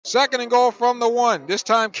Second and goal from the 1. This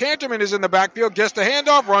time Canterman is in the backfield, gets the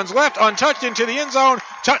handoff, runs left, untouched into the end zone.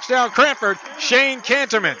 Touchdown Cranford, Shane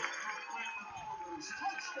Canterman.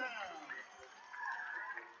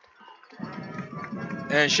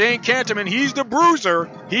 And Shane Canterman, he's the bruiser.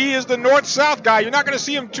 He is the north-south guy. You're not going to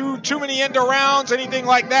see him do too many end arounds, anything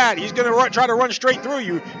like that. He's going to try to run straight through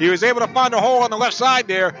you. He was able to find a hole on the left side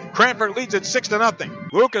there. Cranford leads it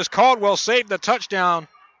 6-0. Lucas Caldwell saved the touchdown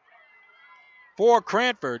for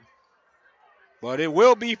Cranford, but it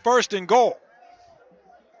will be first and goal.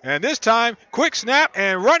 And this time, quick snap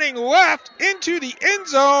and running left into the end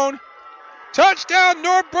zone. Touchdown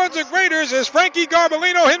North Brunswick Raiders is Frankie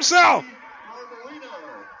Garbolino himself.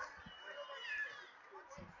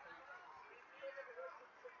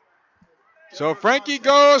 So Frankie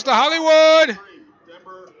goes to Hollywood.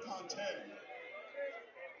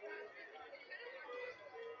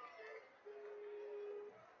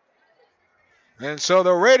 And so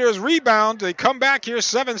the Raiders rebound. They come back here,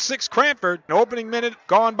 7-6 Cranford. An opening minute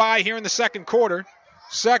gone by here in the second quarter.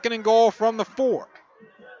 Second and goal from the 4.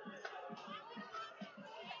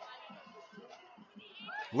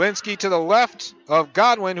 Linsky to the left of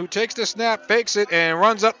Godwin, who takes the snap, fakes it, and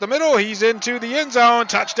runs up the middle. He's into the end zone.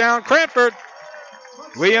 Touchdown, Cranford.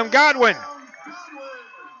 Liam Godwin.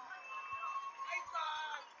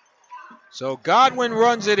 So Godwin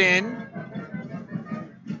runs it in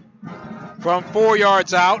from 4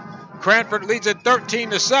 yards out. Cranford leads it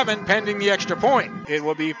 13-7, pending the extra point. It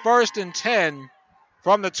will be 1st and 10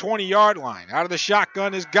 from the 20-yard line. Out of the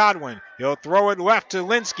shotgun is Godwin. He'll throw it left to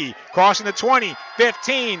Linsky. Crossing the 20,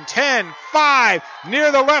 15, 10, 5.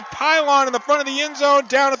 Near the left pylon in the front of the end zone,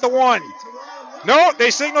 down at the 1. No, they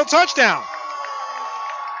signal touchdown.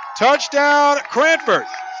 Touchdown, Cranford.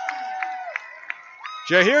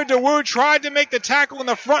 Jahir Dawood tried to make the tackle in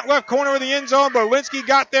the front left corner of the end zone, but Linsky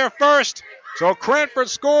got there first. So Cranford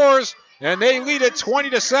scores, and they lead it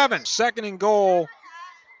 20-7. Second and goal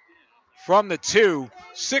from the 2.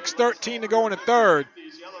 6:13 to go in the third.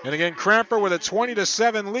 And again, Cranford with a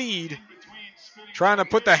 20-7 lead, trying to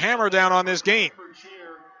put the hammer down on this game.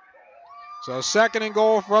 So second and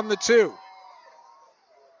goal from the 2.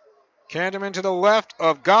 Canterman to the left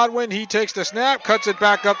of Godwin. He takes the snap, cuts it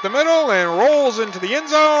back up the middle, and rolls into the end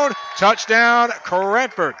zone. Touchdown,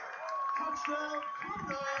 Cranford.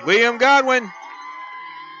 Liam Godwin.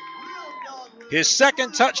 His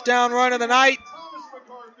second touchdown run of the night.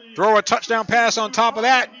 Throw a touchdown pass on top of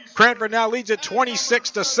that. Cranford now leads it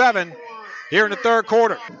 26-7 here in the third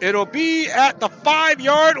quarter. It'll be at the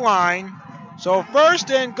 5-yard line. So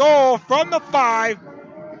first and goal from the 5.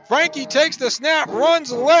 Frankie takes the snap,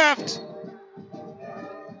 runs left.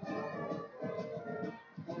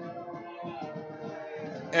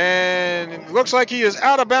 And it looks like he is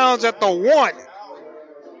out of bounds at the 1.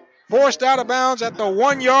 Forced out of bounds at the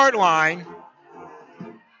 1-yard line.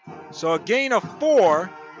 So a gain of 4.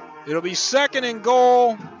 It'll be second and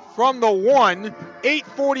goal from the 1.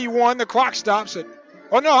 8:41. The clock stops at.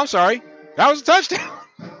 Oh no, I'm sorry. That was a touchdown.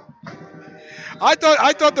 I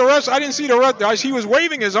thought the ref. I didn't see the ref. He was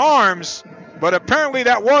waving his arms, but apparently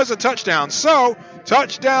that was a touchdown. So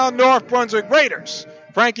touchdown, North Brunswick Raiders.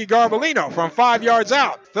 Frankie Garbolino from 5 yards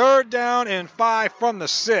out. Third down and 5 from the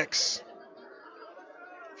 6.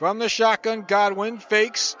 From the shotgun, Godwin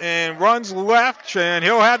fakes and runs left, and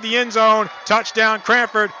he'll have the end zone. Touchdown,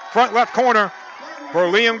 Cranford, front left corner for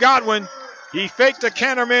Liam Godwin. He faked to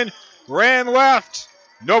Canterman, ran left.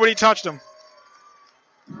 Nobody touched him.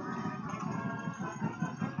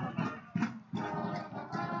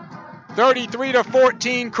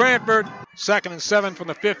 (33-14) Cranford. Second and 7 from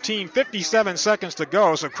the 15. 57 seconds to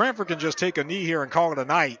go, so Cranford can just take a knee here and call it a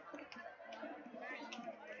night.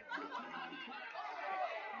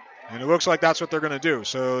 And it looks like that's what they're going to do.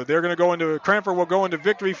 So they're going to go into, Cranford will go into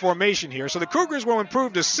victory formation here. So the Cougars will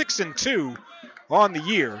improve to 6-2 on the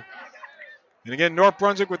year. And again, North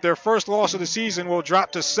Brunswick with their first loss of the season will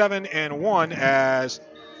drop to 7-1 as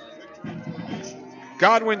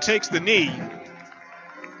Godwin takes the knee.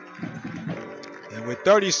 And with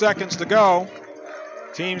 30 seconds to go,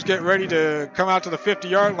 teams get ready to come out to the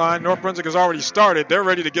 50-yard line. North Brunswick has already started. They're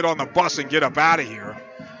ready to get on the bus and get up out of here.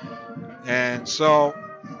 And so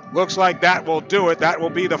looks like that will do it. That will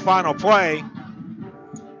be the final play.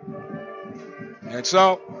 And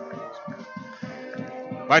so,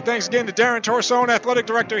 my thanks again to Darren Torsone, Athletic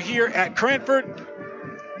Director here at Cranford.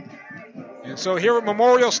 And so here at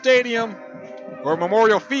Memorial Stadium, or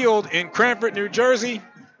Memorial Field in Cranford, New Jersey,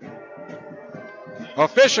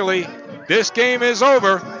 officially, this game is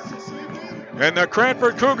over. And the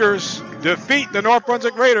Cranford Cougars defeat the North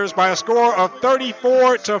Brunswick Raiders by a score of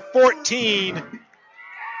 34-14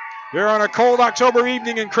 here on a cold October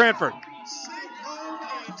evening in Cranford.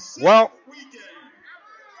 Well,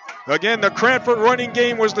 again, the Cranford running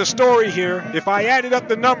game was the story here. If I added up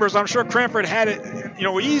the numbers, I'm sure Cranford had it,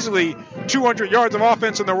 easily 200 yards of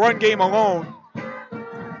offense in the run game alone.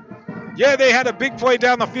 Yeah, they had a big play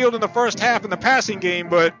down the field in the first half in the passing game,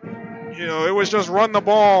 but, it was just run the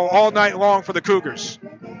ball all night long for the Cougars.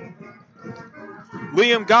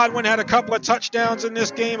 Liam Godwin had a couple of touchdowns in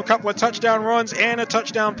this game, a couple of touchdown runs and a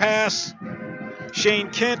touchdown pass. Shane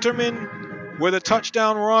Canterman with a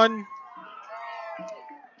touchdown run.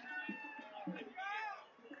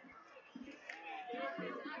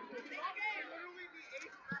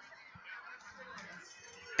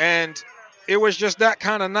 And it was just that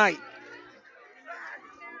kind of night.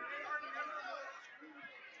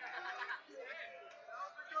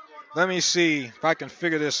 Let me see if I can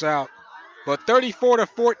figure this out. But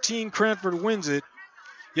 34-14, Cranford wins it.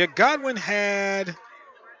 Yeah, Godwin had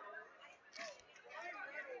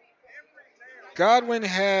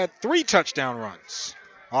 3 touchdown runs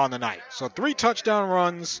on the night. So 3 touchdown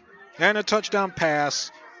runs and a touchdown pass.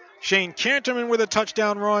 Shane Canterman with a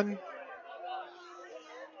touchdown run.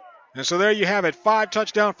 And so there you have it, 5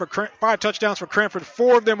 touchdowns for Cranford,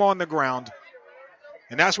 4 of them on the ground.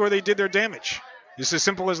 And that's where they did their damage. It's as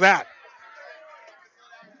simple as that.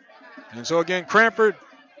 And so again, Cranford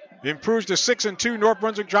improves to 6-2. North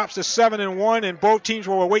Brunswick drops to 7-1, and both teams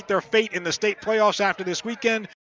will await their fate in the state playoffs after this weekend.